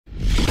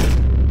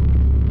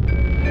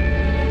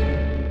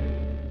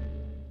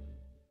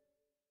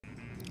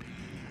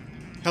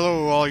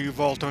all you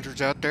Vault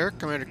Hunters out there.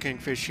 Commander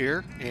Kingfish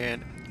here,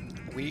 and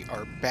we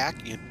are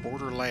back in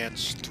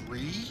Borderlands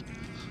 3.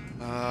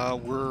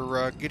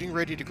 We're getting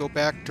ready to go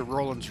back to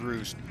Roland's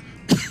Roost.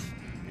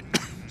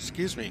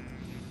 Excuse me.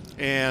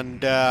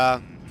 And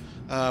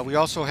we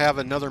also have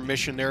another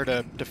mission there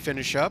to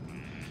finish up.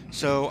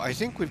 So I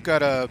think we've got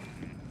to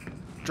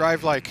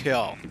drive like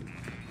hell.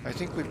 I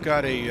think we've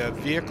got a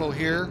vehicle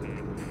here.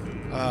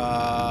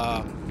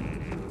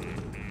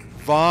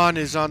 Vaughn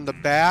is on the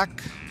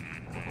back.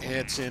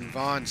 It's in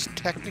Vaughn's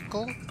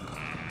technical.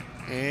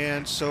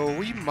 And so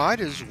we might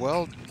as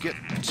well get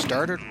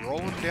started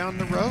rolling down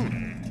the road.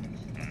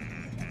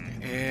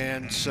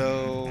 And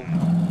so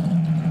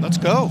let's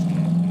go.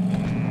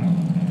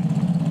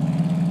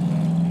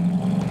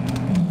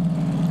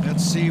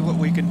 Let's see what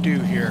we can do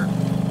here.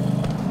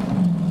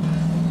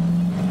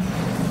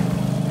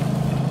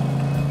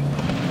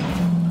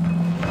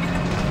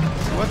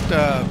 What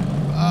the?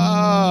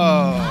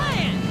 Oh.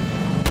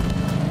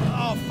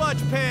 Oh,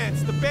 fudge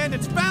pants! The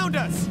bandits found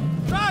us!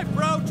 Drive,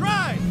 bro,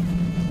 drive!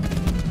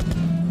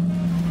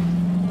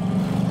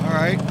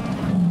 Alright.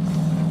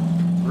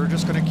 We're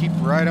just gonna keep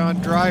right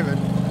on driving.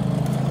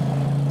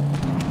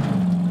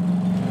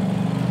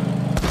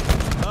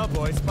 Oh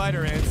boy,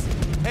 spider ants.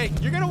 Hey,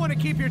 you're gonna want to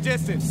keep your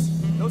distance.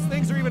 Those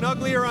things are even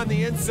uglier on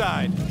the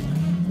inside.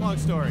 Long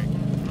story.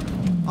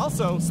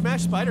 Also,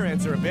 smashed spider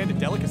ants are a bandit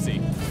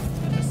delicacy.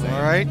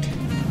 Alright.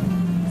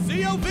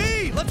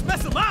 COV! Let's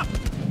mess them up!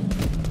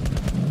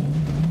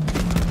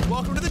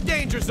 Welcome to the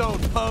danger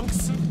zone,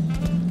 punks!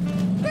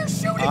 They're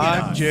shooting at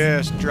us! I'm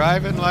just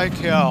driving like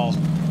hell.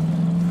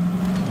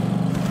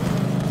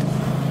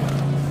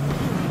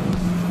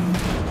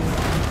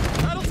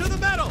 Pedal to the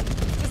metal!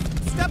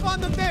 Just step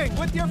on the thing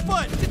with your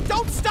foot!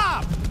 Don't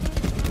stop!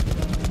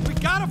 We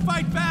gotta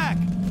fight back!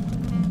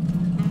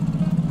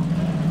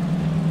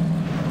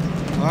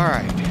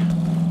 Alright.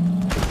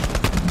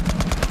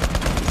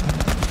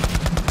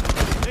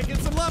 Making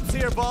some lumps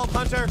here, Vault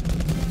Hunter.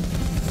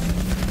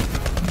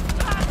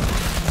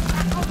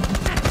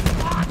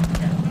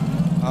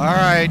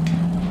 Alright.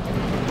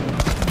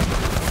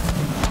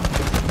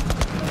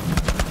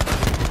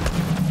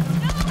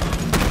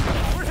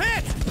 We're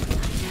hit!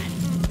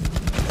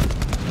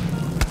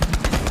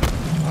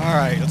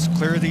 Alright, let's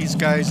clear these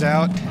guys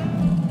out.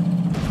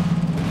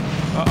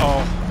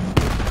 Uh-oh.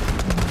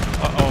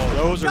 Uh-oh,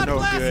 those are no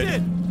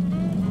good.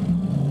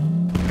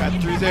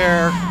 Got through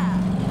there.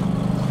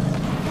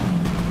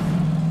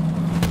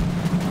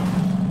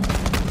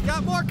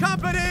 Got more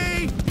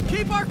company!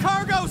 Keep our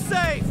cargo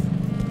safe!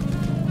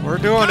 We're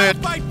doing it.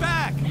 Fight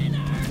back!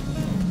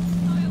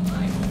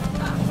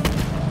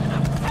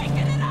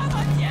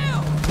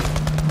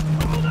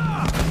 Hold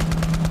up!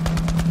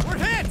 We're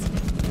hit!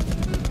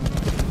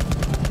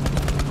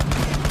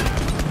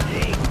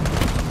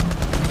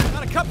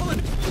 Got a couple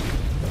of...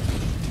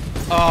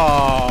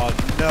 Oh,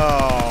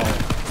 no.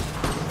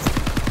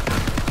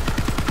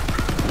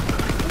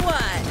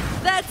 What?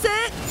 That's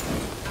it?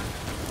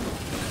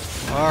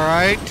 All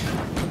right.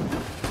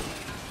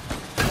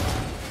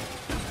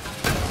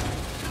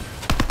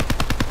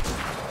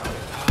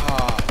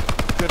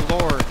 Good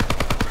Lord.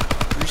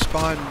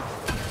 Respawn.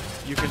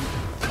 You can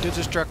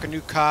digistruct a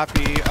new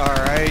copy.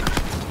 Alright.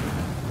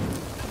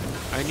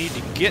 I need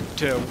to get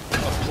to a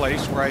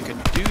place where I can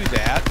do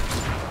that.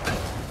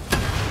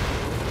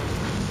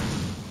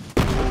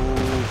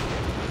 Ooh.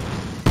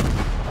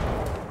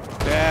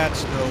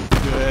 That's no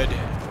good.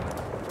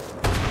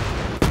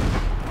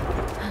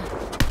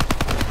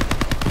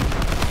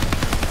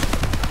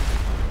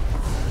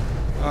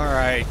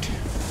 Alright.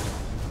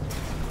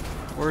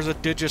 Where's a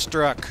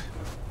digistruct?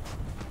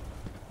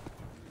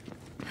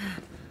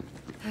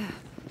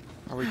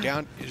 Are we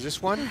down? Is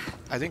this one?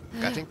 I think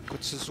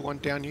what's this one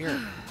down here?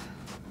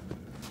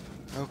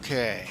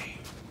 Okay.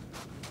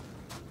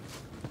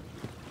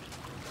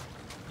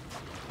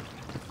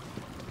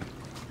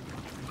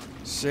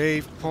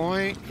 Save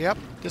point. Yep,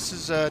 this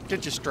is a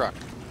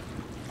digistruct.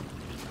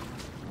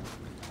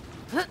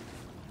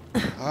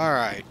 All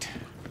right.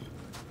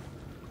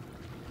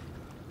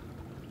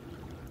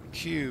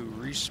 Q,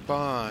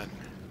 respawn.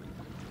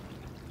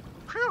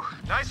 Phew,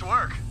 nice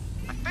work.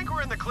 I think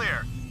we're in the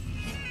clear.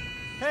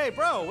 Hey,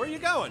 bro, where you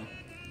going?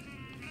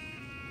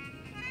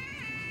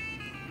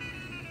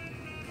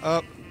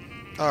 Oh,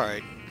 all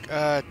right.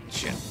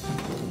 Shit.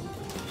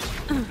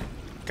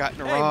 Got in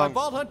the Hey, my wrong.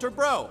 Vault Hunter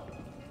bro.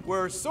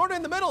 We're sort of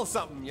in the middle of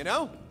something, you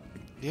know?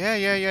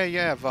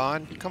 Yeah,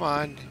 Vaughn. Come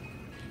on.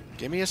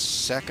 Give me a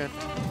second.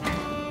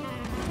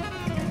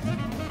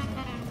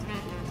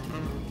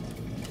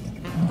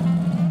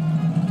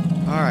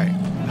 All right.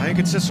 I think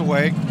it's this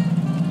way.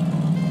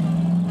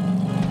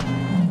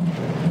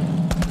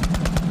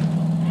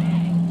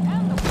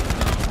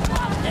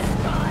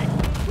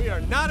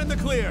 Not in the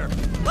clear.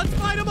 Let's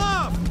fight him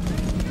off!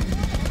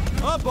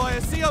 Oh boy,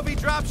 a COV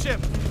dropship.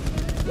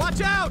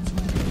 Watch out!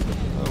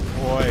 Oh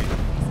boy.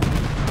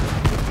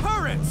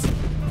 Turrets!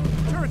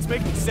 Turrets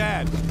make me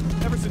sad.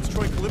 Ever since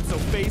Troy Calypso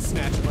face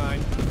snatched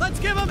mine. Let's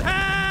give them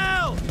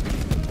hell!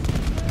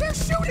 They're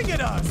shooting at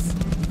us!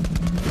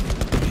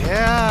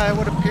 Yeah, it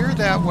would appear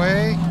that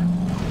way.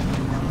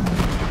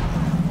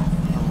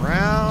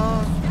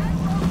 Around.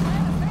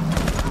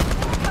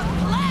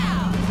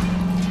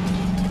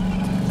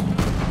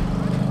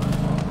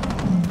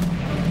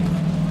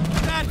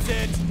 That's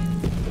it!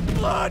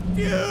 Blood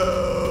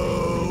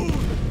feud!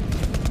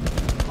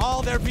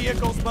 All their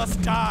vehicles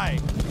must die.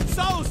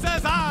 So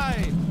says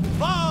I!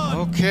 Vaughn!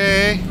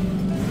 Okay.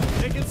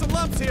 Taking some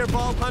lumps here,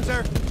 Vault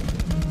Hunter.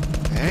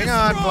 Hang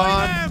on, Destroy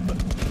Vaughn. them!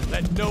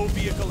 Let no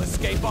vehicle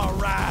escape our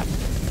wrath.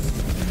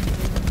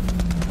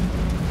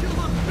 You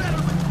look better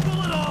with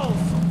bullet holes!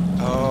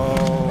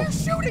 Oh. They're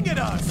shooting at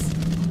us!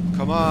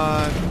 Come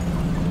on.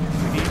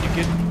 We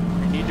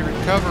need to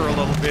recover a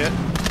little bit.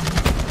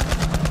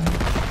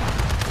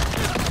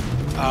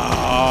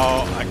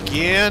 Oh,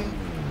 again?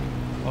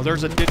 Oh,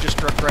 there's a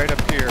Digistruck right up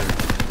here.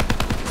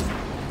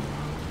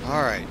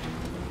 All right.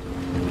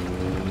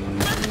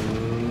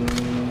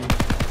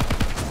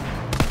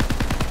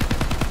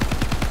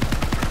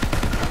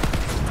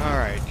 All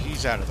right,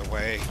 he's out of the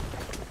way.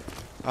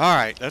 All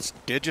right, let's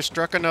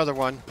Digistruck another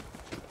one.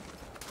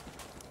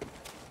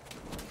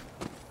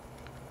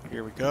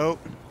 Here we go.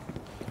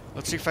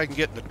 Let's see if I can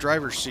get in the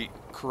driver's seat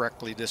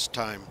correctly this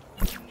time.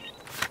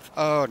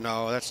 Oh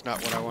no, that's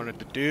not what I wanted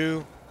to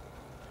do.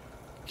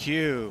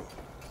 Q.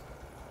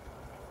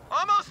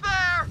 Almost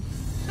there!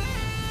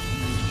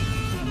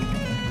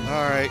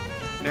 Alright,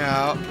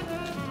 now...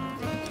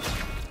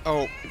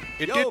 Oh,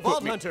 it Yo, did put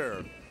Vault me...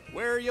 Hunter!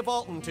 Where are you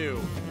vaulting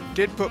to?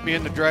 Did put me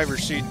in the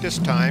driver's seat this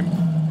time.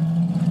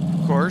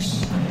 Of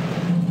course.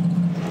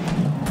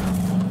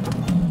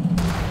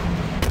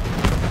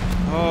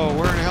 Oh,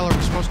 where in the hell are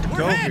we supposed to We're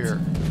go hit! here?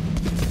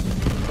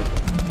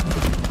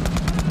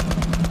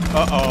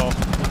 Uh-oh.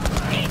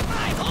 Eat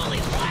my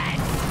holy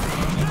legs!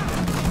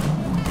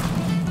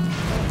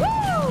 Woo!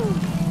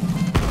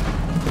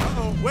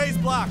 Uh-oh, way's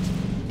blocked.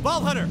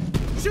 Vault Hunter,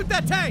 shoot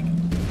that tank!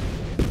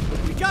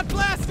 We got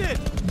blasted!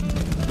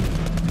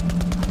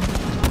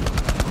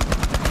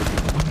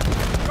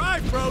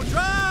 Drive, bro,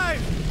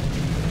 drive!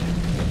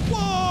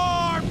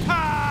 War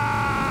time!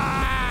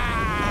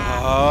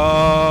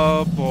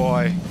 Oh,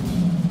 boy.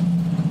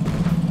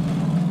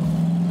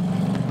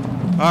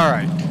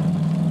 Alright.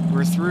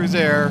 We're through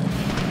there.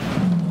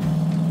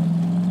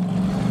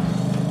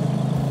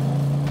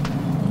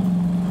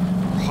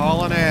 We're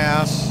hauling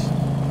ass.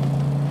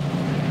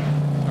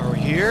 Are we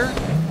here?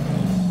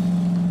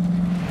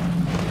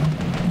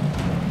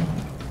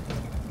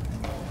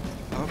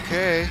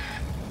 Okay.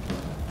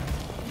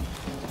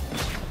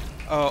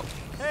 Oh,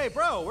 Hey,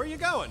 bro, where you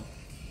going?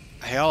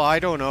 hell, I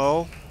don't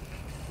know.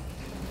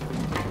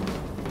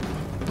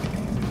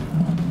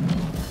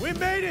 We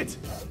made it!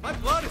 My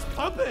blood is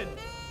pumping!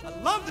 I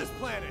love this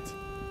planet!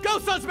 Go,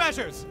 Sun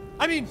Smashers!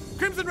 I mean,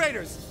 Crimson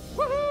Raiders!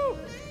 Woohoo!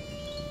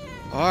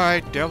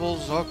 Alright,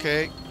 devils,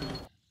 okay.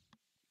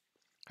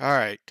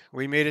 Alright,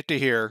 we made it to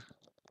here.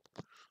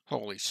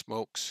 Holy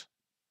smokes.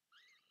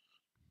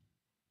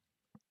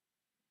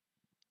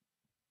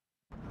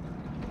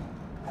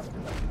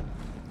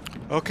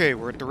 Okay,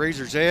 we're at the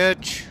Razor's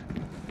Edge.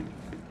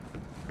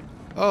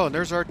 Oh, and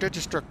there's our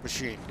Digistruck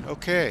machine.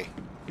 Okay.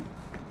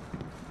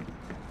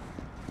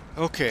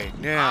 Okay,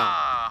 now.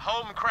 Ah,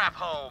 home crap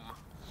home.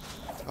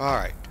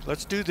 Alright,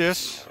 let's do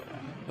this.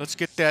 Let's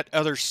get that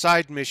other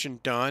side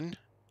mission done,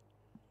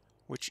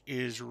 which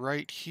is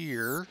right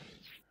here.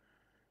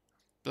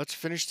 Let's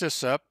finish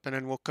this up, and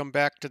then we'll come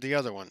back to the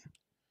other one.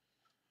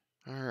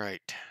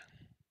 Alright.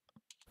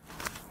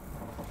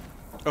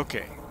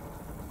 Okay.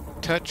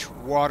 Touch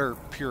water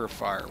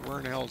purifier. Where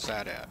in the hell is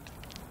that at?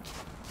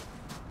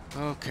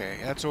 Okay,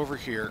 that's over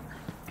here.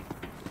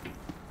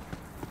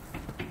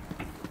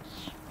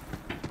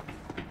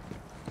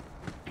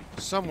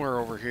 Somewhere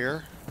over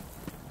here.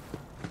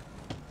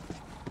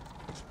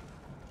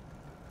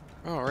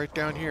 Oh, right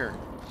down here.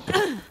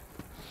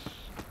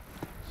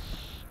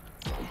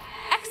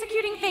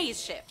 Executing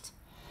phase shift.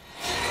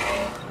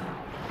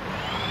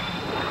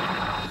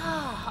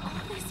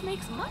 Oh, this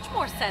makes much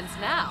more sense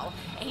now.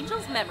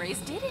 Angel's memories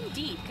did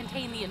indeed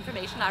contain the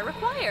information I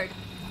required.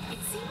 It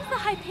seems the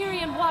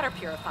Hyperion water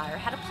purifier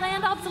had a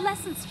planned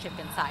obsolescence chip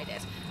inside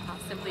it. I'll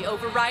simply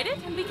override it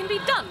and we can be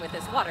done with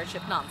this water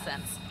chip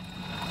nonsense.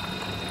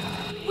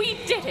 We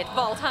did it,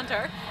 Vault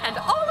Hunter, and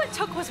all it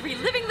took was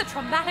reliving the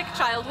traumatic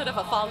childhood of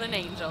a fallen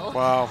angel.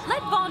 Wow.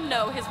 Let Vaughn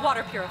know his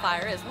water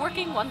purifier is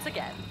working once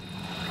again.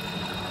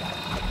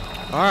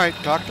 Alright,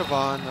 talk to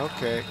Vaughn.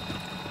 Okay.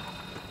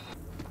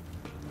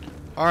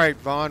 Alright,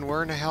 Vaughn,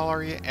 where in the hell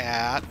are you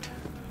at?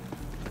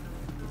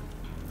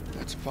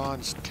 That's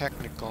Vaughn's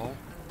technical.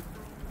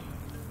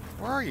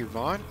 Where are you,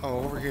 Vaughn? Oh,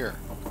 over here.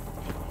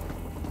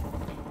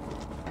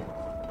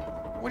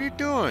 What are you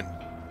doing?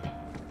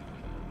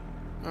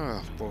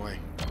 Oh, boy.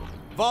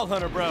 Vault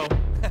Hunter, bro.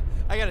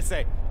 I gotta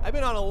say, I've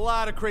been on a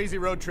lot of crazy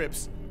road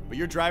trips, but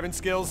your driving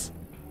skills,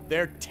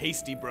 they're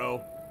tasty,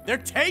 bro. They're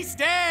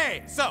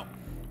tasty! So,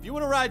 if you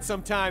want to ride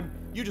sometime,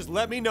 you just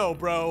let me know,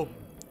 bro.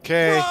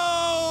 Okay.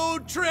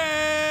 Road trip!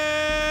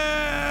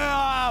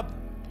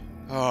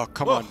 Oh,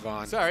 come Whoa, on,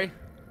 Vaughn. Sorry.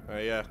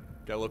 I got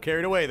a little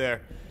carried away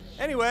there.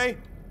 Anyway,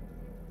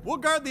 We'll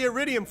guard the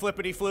iridium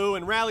flippity-flu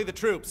and rally the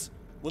troops.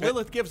 When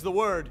Lilith gives the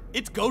word,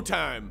 it's go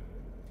time.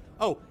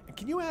 Oh, and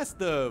can you ask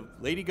the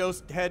Lady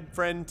Ghost head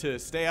friend to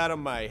stay out of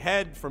my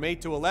head from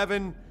 8 to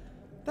 11?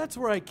 That's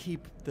where I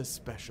keep the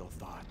special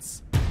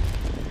thoughts.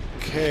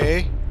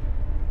 Okay.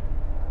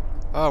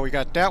 Oh, we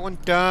got that one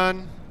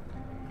done.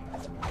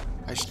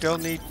 I still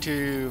need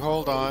to...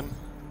 Hold on.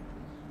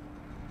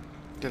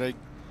 Did I...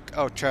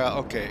 Oh,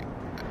 child. Okay.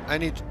 I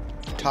need to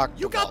talk...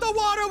 You got the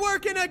water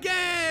working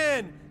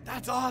again!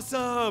 That's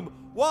awesome!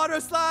 Water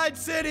slide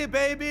city,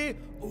 baby!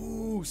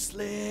 Ooh,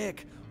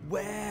 slick,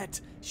 wet,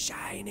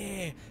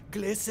 shiny,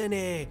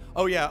 glistening.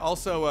 Oh yeah,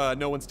 also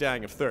no one's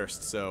dying of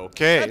thirst, so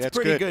okay, that's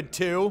pretty good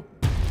too.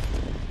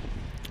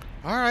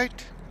 All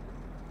right.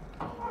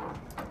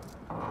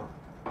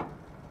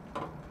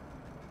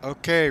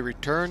 Okay,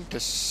 return to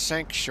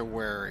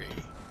sanctuary.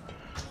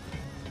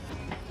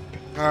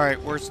 All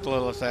right, where's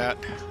Lilith at?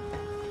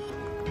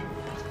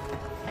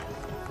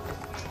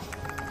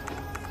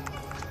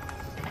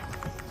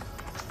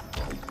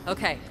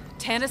 Okay,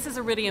 Tanis's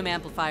iridium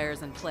amplifier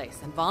is in place,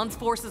 and Vaughn's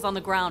forces on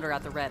the ground are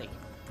at the ready.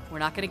 We're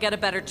not gonna get a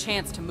better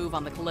chance to move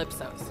on the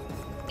Calypsos.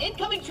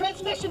 Incoming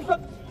transmission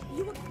from...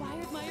 You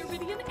acquired my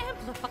iridium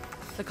amplifier.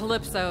 The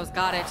Calypsos,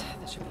 got it.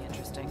 This should be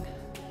interesting.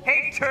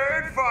 Hey,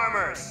 turd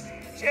farmers!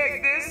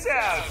 Check this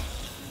out!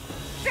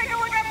 Take a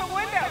look out the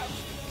window!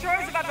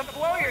 Troy's about to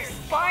blow your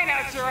spine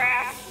out your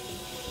ass!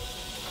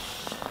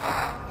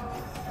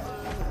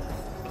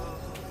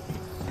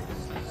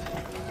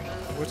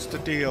 What's the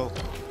deal?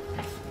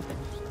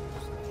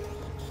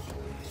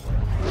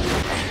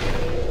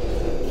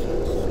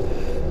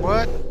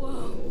 What?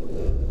 Whoa.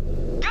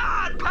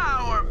 God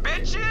power,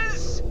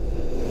 bitches!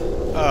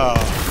 Oh.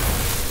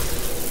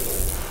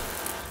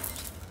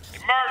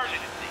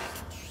 Emergency.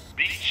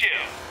 Be chill.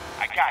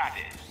 I got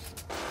this.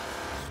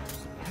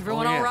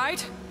 Everyone Oh, yeah. all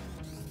right?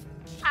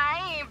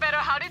 Aye, pero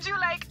how did you,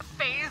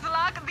 phase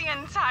lock the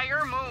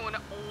entire moon?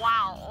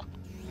 Wow.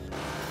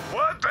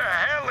 What the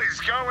hell is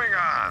going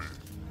on?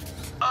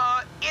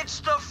 It's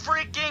the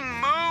freaking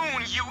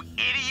moon, you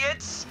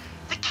idiots!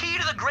 The key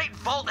to the Great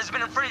Vault has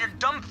been in front of your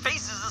dumb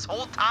faces this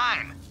whole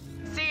time.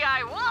 See,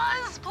 I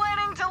was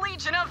planning to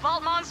legion of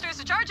vault monsters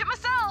to charge it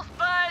myself,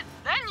 but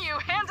then you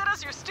handed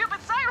us your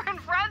stupid siren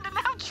friend, and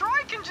now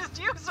Troy can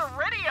just use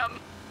iridium.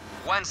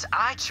 Once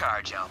I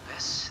charge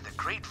Elpis, the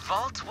Great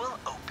Vault will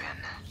open.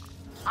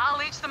 I'll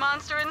leech the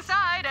monster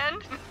inside,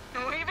 and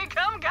we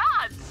become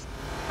gods.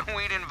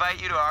 We'd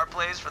invite you to our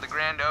place for the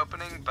grand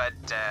opening, but,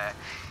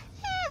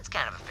 it's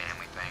kind of a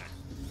family thing.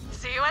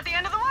 See you at the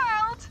end of the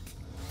world.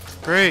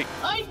 Great.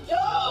 I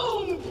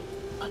don't!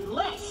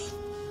 Unless...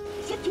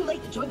 Is it too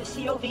late to join the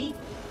COV?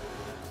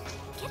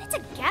 Get it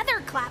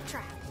together,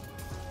 Claptrap.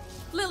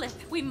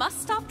 Lilith, we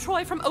must stop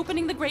Troy from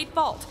opening the Great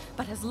Vault,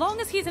 but as long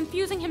as he's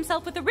infusing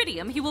himself with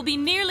iridium, he will be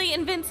nearly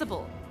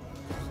invincible.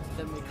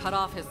 Then we cut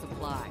off his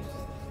supply.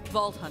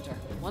 Vault Hunter,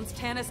 once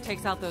Tanis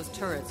takes out those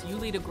turrets, you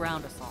lead a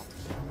ground assault.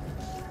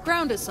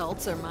 Ground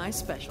assaults are my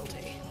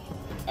specialty.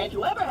 And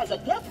whoever has a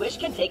death wish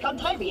can take on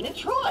Tyreen and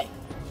Troy.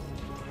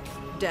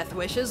 Death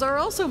wishes are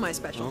also my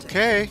specialty.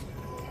 Okay.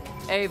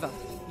 Ava,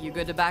 you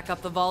good to back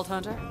up the Vault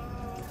Hunter?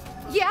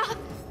 Yeah?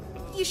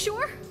 You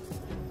sure?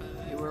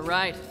 You were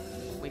right.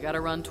 We gotta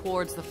run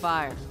towards the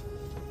fire.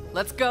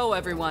 Let's go,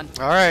 everyone.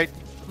 All right.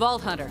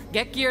 Vault Hunter,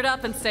 get geared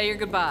up and say your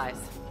goodbyes.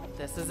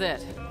 This is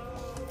it.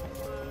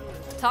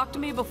 Talk to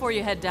me before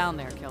you head down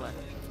there, Killer.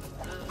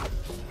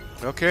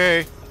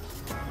 Okay.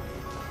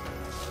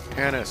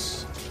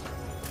 Tanis.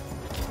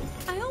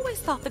 I always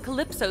thought the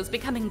Calypsos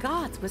becoming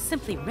gods was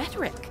simply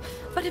rhetoric.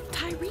 But if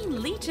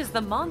Tyreen leeches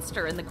the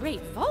monster in the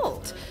Great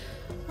Vault,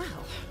 well,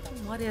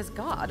 what is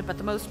God but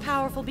the most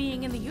powerful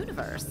being in the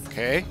universe?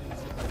 Okay.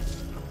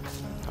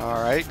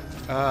 All right.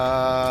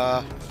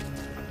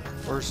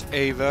 Where's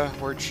Ava?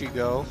 Where'd she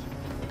go?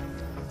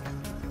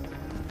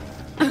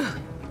 I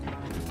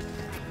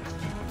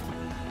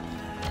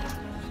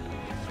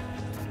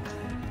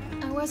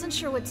wasn't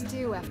sure what to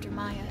do after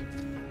Maya.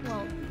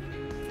 Well,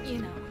 you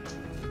know.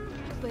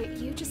 But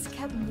you just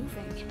kept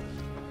moving.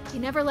 You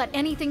never let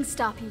anything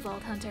stop you,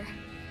 Vault Hunter.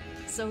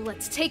 So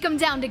let's take them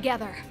down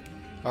together.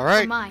 All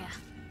right. For Maya.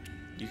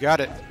 You got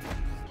it.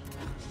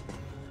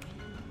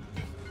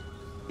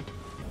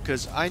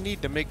 Because I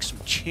need to make some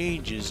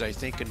changes, I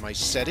think, in my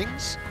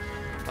settings.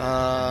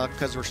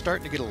 Because we're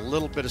starting to get a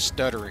little bit of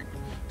stuttering.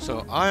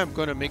 So I am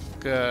going to make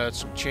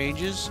some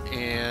changes,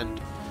 and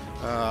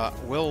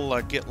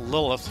we'll get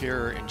Lilith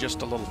here in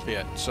just a little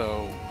bit.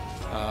 So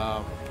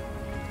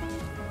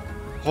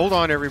hold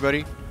on,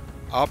 everybody.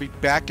 I'll be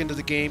back into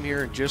the game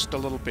here in just a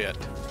little bit.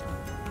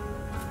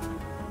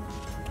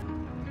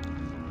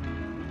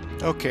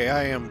 Okay,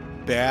 I am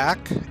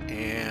back,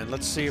 and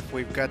let's see if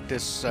we've got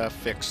this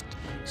fixed.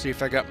 See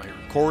if I got my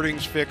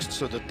recordings fixed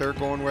so that they're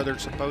going where they're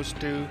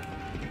supposed to.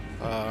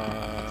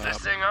 Is this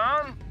thing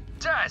on?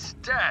 Test,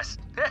 test.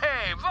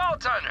 Hey,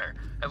 Vault Hunter,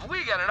 have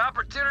we got an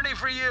opportunity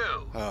for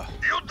you?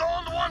 You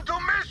don't want to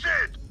miss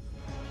it!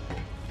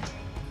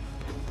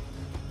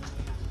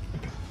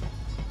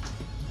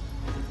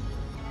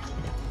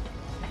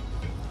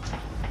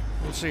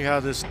 Let's see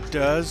how this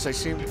does. I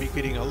seem to be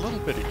getting a little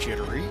bit of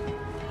jittery,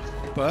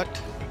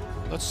 but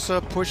let's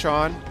push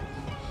on.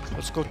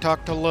 Let's go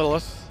talk to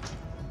Lilith.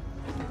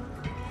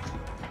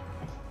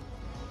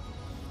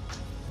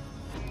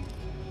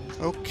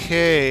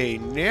 Okay,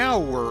 now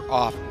we're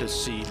off to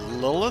see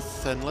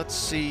Lilith, and let's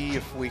see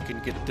if we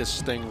can get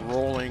this thing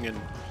rolling and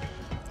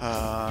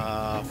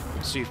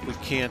see if we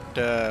can't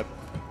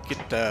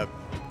get the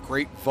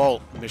Great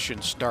Vault mission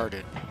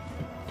started.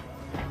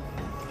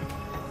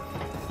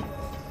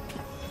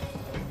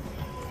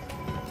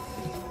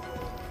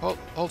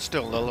 Hold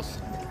still,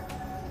 Lilith.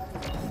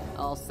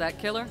 All set,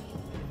 killer?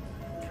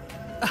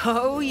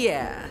 Oh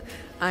yeah.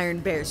 Iron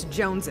Bear's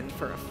jonesing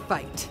for a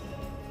fight.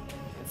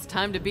 It's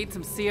time to beat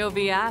some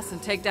COV ass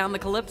and take down the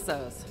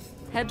Calypsos.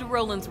 Head to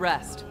Roland's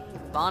Rest.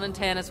 Vaughn and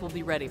Tanis will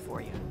be ready for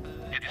you.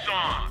 It's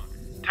on.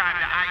 Time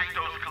to ice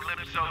those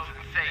Calypsos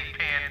and save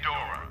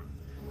Pandora.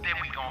 Then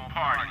we gon'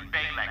 party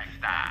Balak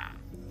style.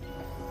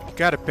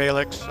 Got it,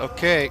 Balix.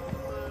 Okay.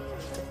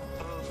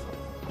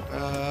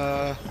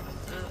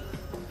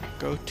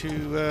 Go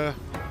to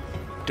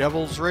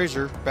Devil's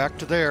Razor. Back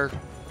to there.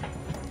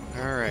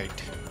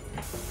 Alright.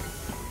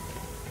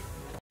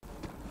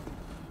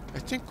 I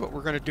think what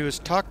we're going to do is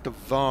talk to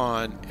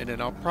Vaughn, and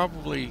then I'll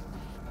probably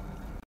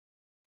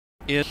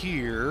in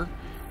here,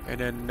 and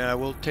then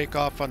we'll take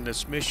off on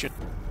this mission.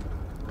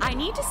 I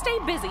need to stay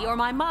busy or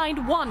my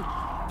mind wanders.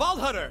 Vault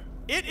Hunter,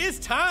 it is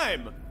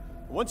time!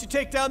 Once you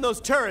take down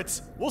those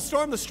turrets, we'll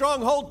storm the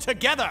stronghold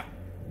together!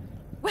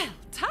 Well,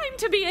 time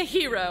to be a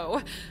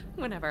hero.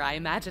 Whenever I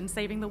imagined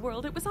saving the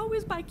world, it was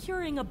always by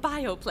curing a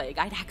bioplague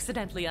I'd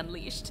accidentally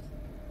unleashed.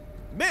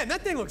 Man,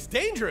 that thing looks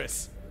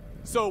dangerous!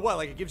 So what,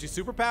 like it gives you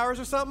superpowers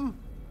or something?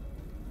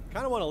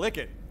 Kinda wanna lick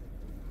it.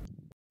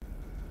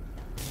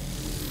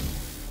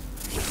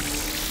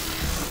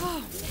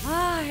 Oh,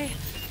 my.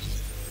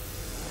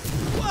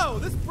 Whoa,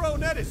 this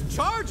BroNet is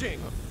charging!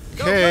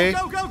 Okay.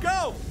 Go, go, go, go,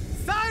 go!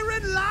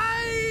 Siren Life!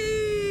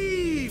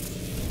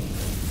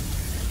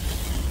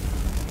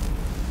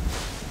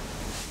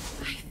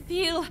 I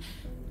feel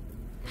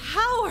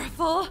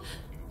powerful.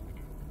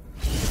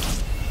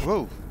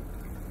 Whoa.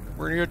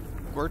 Where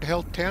the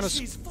hell Tanis?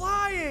 She's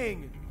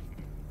flying!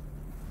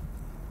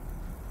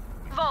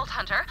 Vault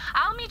Hunter,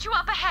 I'll meet you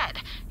up ahead.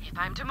 If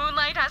I'm to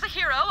moonlight as a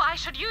hero, I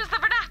should use the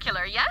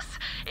vernacular, yes?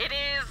 It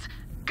is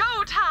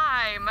go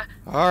time!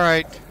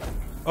 Alright.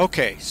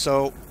 Okay,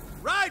 so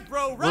Ride,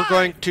 bro, ride! we're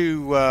going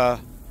to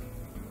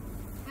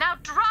Now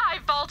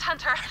drive, Vault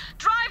Hunter.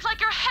 Drive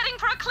like you're heading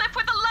for a cliff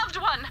with a loved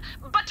one,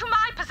 but to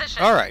my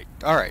position. Alright.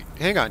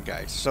 Hang on,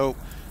 guys. So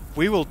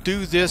we will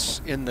do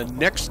this in the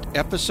next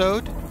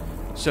episode.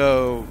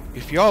 So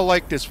if y'all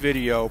like this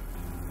video,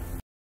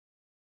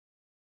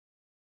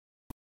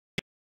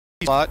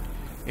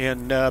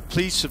 and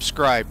please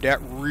subscribe. That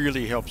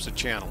really helps the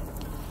channel.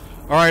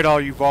 Alright, all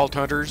you Vault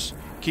Hunters,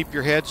 keep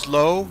your heads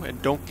low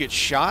and don't get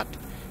shot.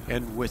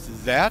 And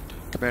with that,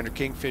 Commander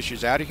Kingfish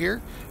is out of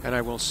here, and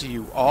I will see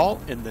you all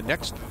in the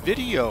next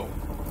video.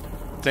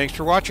 Thanks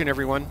for watching,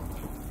 everyone.